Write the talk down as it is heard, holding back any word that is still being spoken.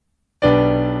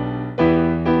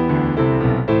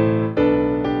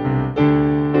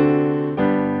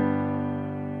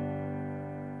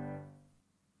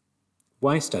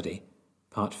Why Study?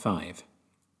 Part 5.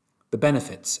 The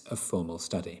Benefits of Formal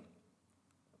Study.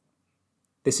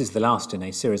 This is the last in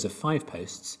a series of 5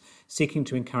 posts seeking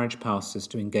to encourage pastors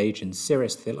to engage in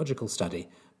serious theological study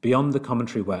beyond the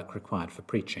commentary work required for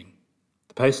preaching.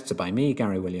 The posts are by me,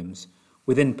 Garry Williams,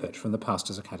 with input from the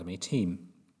Pastors Academy team.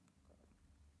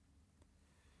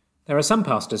 There are some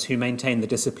pastors who maintain the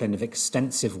discipline of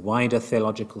extensive, wider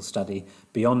theological study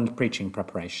beyond preaching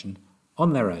preparation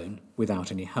on their own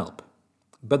without any help.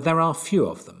 But there are few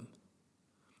of them.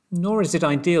 Nor is it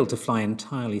ideal to fly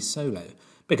entirely solo,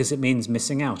 because it means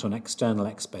missing out on external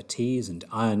expertise and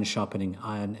iron-sharpening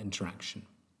iron interaction.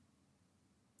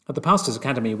 At the Pastors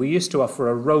Academy, we used to offer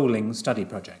a rolling study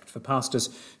project for pastors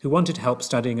who wanted help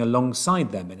studying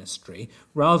alongside their ministry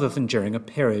rather than during a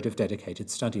period of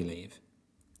dedicated study leave.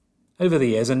 Over the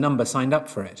years, a number signed up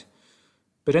for it,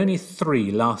 but only 3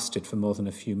 lasted for more than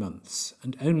a few months,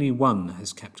 and only 1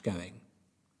 has kept going.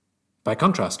 By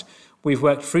contrast, we've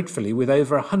worked fruitfully with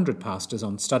over 100 pastors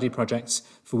on study projects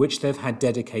for which they've had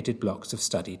dedicated blocks of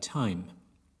study time.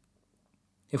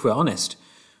 If we're honest,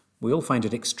 we all find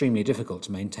it extremely difficult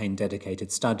to maintain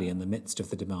dedicated study in the midst of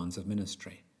the demands of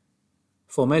ministry.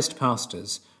 For most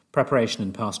pastors, preparation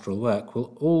and pastoral work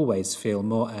will always feel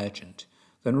more urgent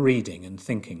than reading and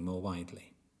thinking more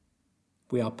widely.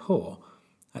 We are poor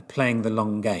at playing the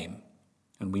long game,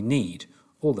 and we need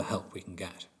all the help we can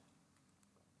get.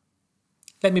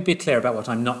 Let me be clear about what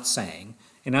I'm not saying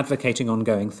in advocating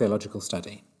ongoing theological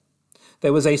study.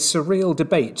 There was a surreal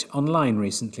debate online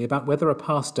recently about whether a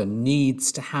pastor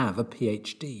needs to have a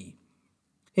PhD.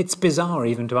 It's bizarre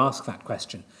even to ask that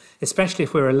question, especially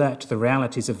if we're alert to the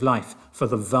realities of life for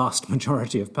the vast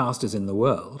majority of pastors in the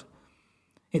world.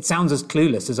 It sounds as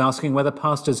clueless as asking whether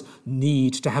pastors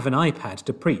need to have an iPad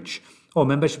to preach or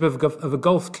membership of a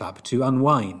golf club to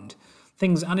unwind.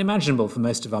 Things unimaginable for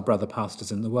most of our brother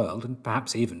pastors in the world, and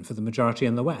perhaps even for the majority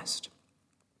in the West.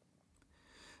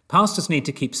 Pastors need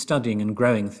to keep studying and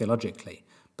growing theologically,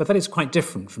 but that is quite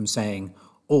different from saying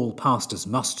all pastors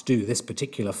must do this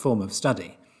particular form of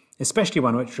study, especially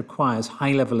one which requires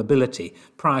high-level ability,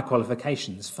 prior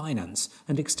qualifications, finance,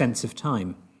 and extensive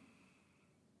time.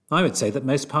 I would say that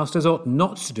most pastors ought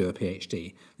not to do a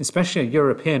PhD, especially a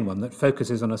European one that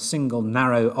focuses on a single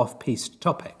narrow off-piste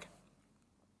topic.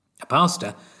 A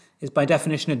pastor is by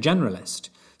definition a generalist,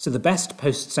 so the best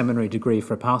post-seminary degree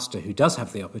for a pastor who does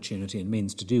have the opportunity and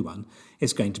means to do one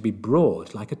is going to be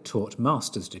broad, like a taught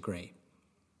master's degree.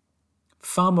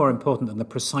 Far more important than the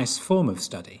precise form of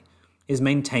study is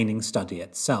maintaining study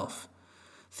itself.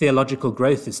 Theological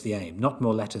growth is the aim, not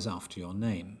more letters after your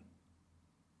name.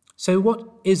 So what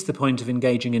is the point of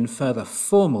engaging in further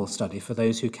formal study for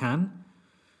those who can?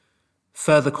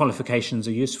 Further qualifications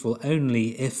are useful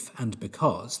only if and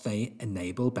because they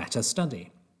enable better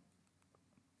study.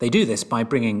 They do this by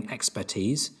bringing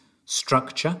expertise,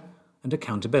 structure, and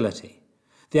accountability.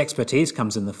 The expertise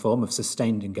comes in the form of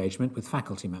sustained engagement with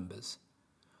faculty members.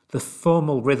 The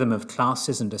formal rhythm of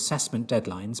classes and assessment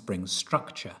deadlines brings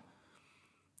structure.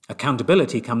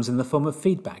 Accountability comes in the form of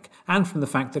feedback and from the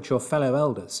fact that your fellow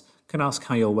elders can ask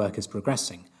how your work is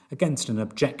progressing against an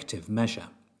objective measure.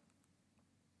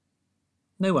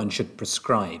 No one should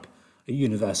prescribe a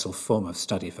universal form of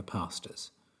study for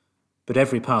pastors, but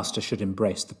every pastor should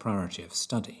embrace the priority of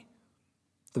study.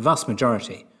 The vast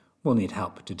majority will need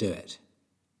help to do it.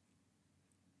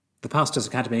 The Pastors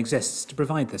Academy exists to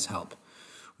provide this help.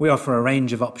 We offer a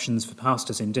range of options for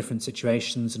pastors in different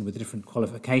situations and with different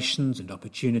qualifications and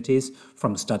opportunities,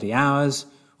 from study hours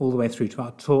all the way through to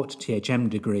our taught THM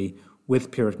degree with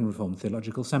Puritan Reformed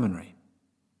Theological Seminary.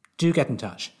 Do get in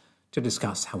touch to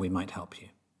discuss how we might help you.